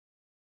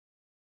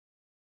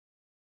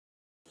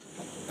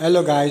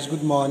Hello guys,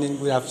 good morning,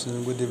 good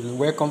afternoon, good evening.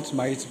 Welcome to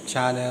my YouTube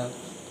channel.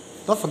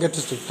 Don't forget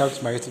to subscribe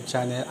to my YouTube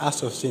channel,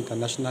 House of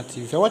International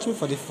TV. If you're watching me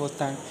for the first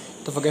time,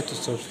 don't forget to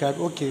subscribe.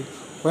 Okay,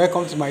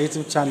 welcome to my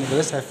YouTube channel. But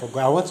let's I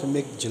forgot. I want to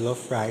make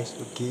jollof rice.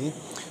 Okay,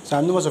 so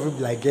I know most of you be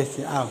like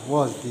guessing,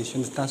 what's this?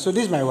 You understand? So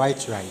this is my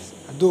white rice.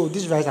 Though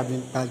this rice have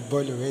been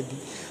boiled already.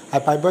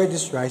 I boiled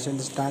this rice. You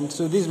understand?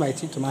 So this is my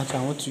tin tomato.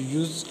 I want to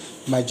use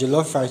my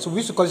jollof rice. So we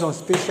used to call this one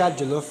special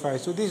jollof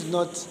rice. So this is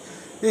not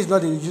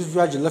the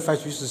usual jollof rice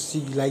we used to see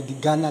like the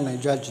Ghana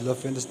Nigeria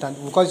jollof, you understand?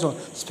 We call it some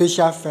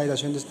special fried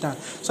rice, you understand?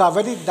 So I've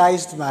already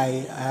diced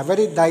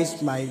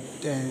my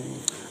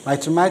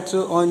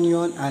tomato,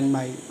 onion, and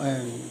my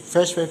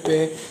fresh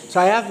pepper. So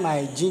I have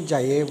my ginger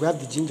here. We have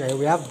the ginger here.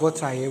 We have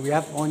butter here. We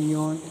have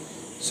onion.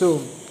 So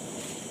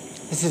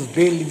this is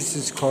bay leaf. This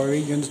is curry.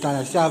 You understand?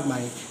 I still have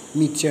my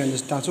meat here. You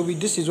understand? So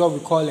this is what we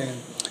call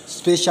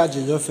special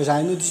jollof rice.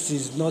 I know this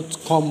is not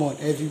common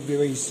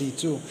everywhere you see it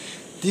too.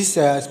 This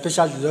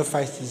special jollof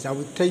rice is, I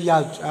will tell you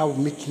how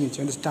we're making it,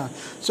 you understand?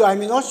 So I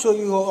may not show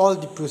you all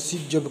the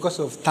procedure because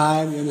of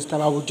time, you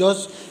understand? I will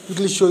just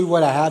quickly show you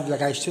what I have.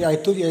 Like I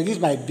told you, this is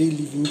my bay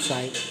leaf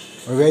inside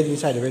already,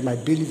 my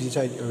bay leaf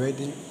inside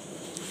already.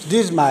 So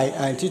this is my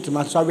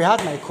tomato. So I will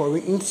add my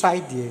curry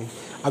inside there.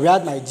 I will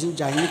add my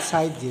ginger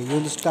inside there, you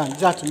understand?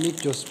 You have to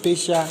make your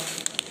special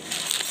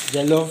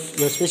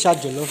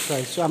jollof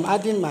rice. So I'm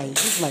adding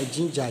this is my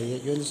ginger here,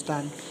 you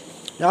understand?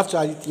 You have to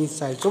add it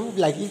inside. So people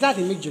be like, is that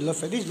the make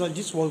jollof rice? This is not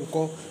this what we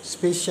call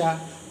special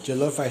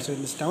jollof rice. You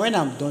understand? When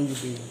I'm done, you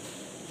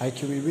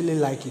will really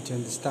like it. You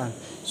understand?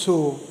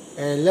 So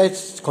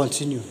let's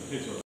continue.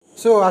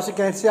 So as you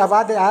can see, I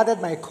added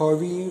my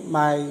curry,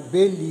 my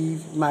bay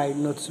leaf, my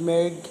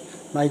nutmeg,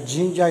 my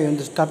ginger. You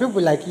understand? People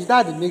be like, is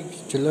that the make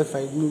jollof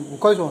rice? No,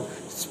 because one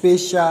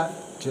special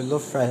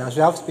jollof rice. As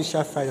we have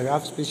special fries, we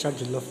have special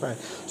jollof rice.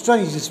 So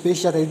is the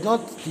special.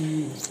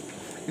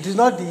 It is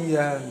not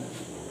the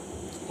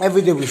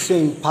every day we say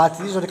in party.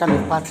 This is not the kind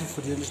of party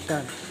food, you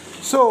understand?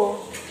 So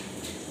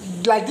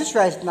like this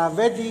rice now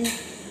already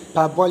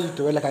parboiled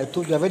already, like I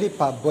told you, already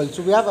parboiled.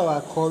 So we have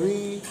our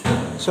curry,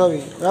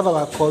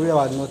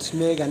 our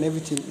nutmeg and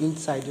everything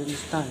inside, you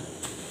understand?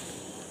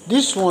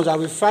 These ones I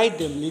will fry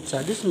them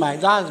later. This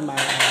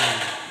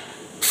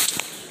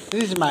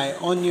is my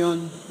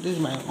onion, this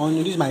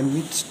is my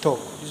meat stock.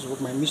 This is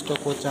what my meat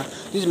stock water.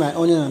 This is my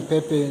onion and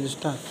pepper, you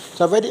understand?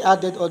 So I've already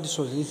added all this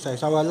sauce inside.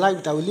 So I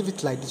will leave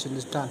it like this, you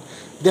understand?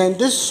 Then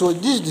this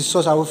is the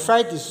sauce. I will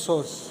fry the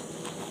sauce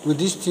with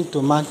these tin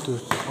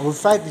tomatoes. I will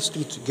fry these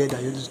three together,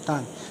 you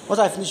understand? Once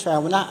I finish frying, I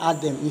will now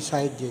add them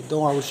inside there.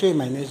 Don't worry, I will show you in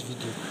my next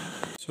video.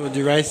 So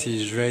the rice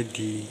is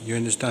ready, you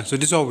understand? So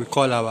this is what we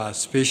call our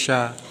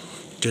special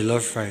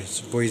jollof rice.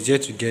 But it's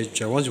yet to get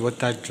dry. Once the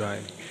water dry,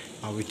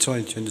 I will turn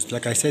it, you understand?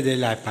 Like I said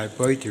earlier, I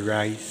parboiled the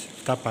rice.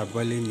 After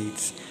parboiling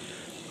it,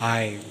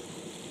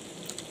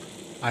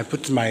 I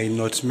put my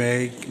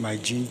nutmeg, my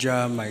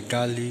ginger, my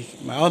garlic,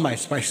 all my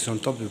spices on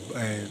top of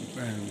the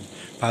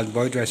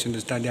parboiled rice, you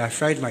understand? Then I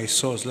fried my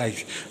sauce,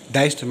 like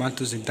diced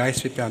tomatoes and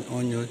diced pepper and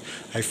onion.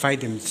 I fried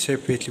them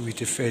separately with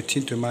the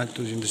tin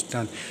tomatoes, you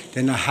understand?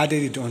 Then I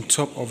added it on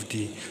top of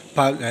the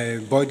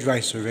boiled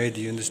rice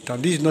already, you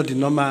understand? This is not the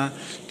normal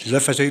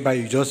jollof rice whereby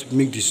you just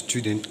make the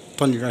stew, then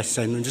turn the rice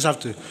aside. No, you just have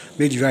to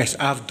make the rice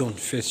half done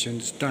first, you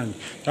understand?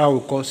 That we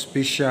call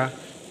special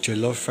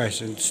jollof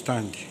rice, you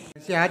understand?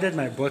 See, I added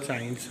my butter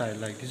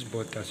inside, like this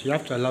butter. So you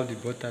have to allow the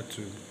butter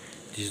to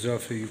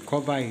dissolve. So you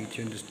cover it,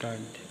 you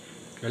understand?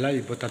 You allow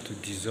the butter to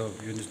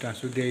dissolve, you understand?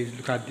 So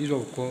look at this,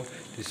 what we call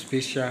the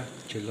special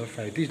jollof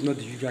rice. This is not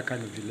the usual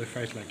kind of jollof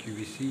rice like you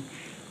will see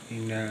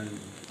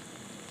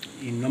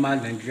in normal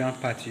Nigerian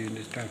party, you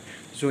understand?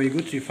 So you go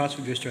to a fast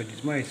food restaurant,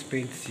 it's more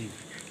expensive.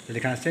 So they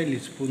can sell a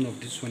spoon of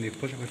this one, a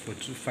portion of it for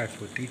 2.5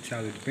 for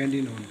 3,000,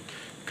 depending on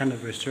kind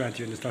of restaurant,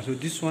 you understand? So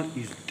this one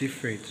is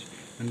different,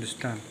 you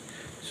understand?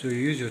 So you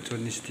use your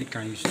turning stick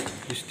and you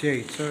stir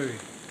it,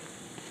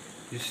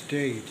 you stir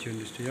it, you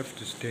understand? You have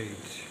to stir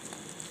it,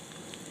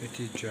 let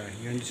it dry,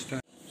 you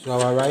understand? So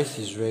our rice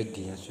is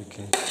ready, as you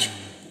can see.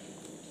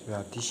 So we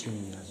are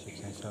dishing it, as you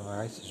can see, our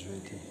rice is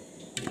ready.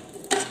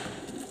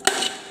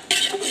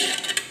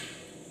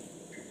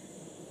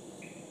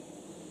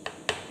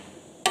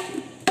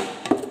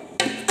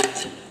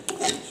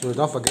 So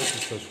don't forget to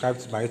subscribe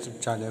to my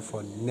YouTube channel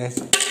for the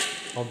next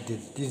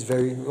update. This is what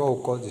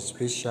we call the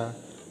special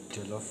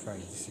jollof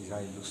rice. This is how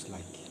it looks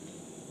like.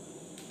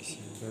 It's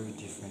very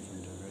different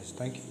from the rest.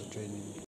 Thank you for joining me.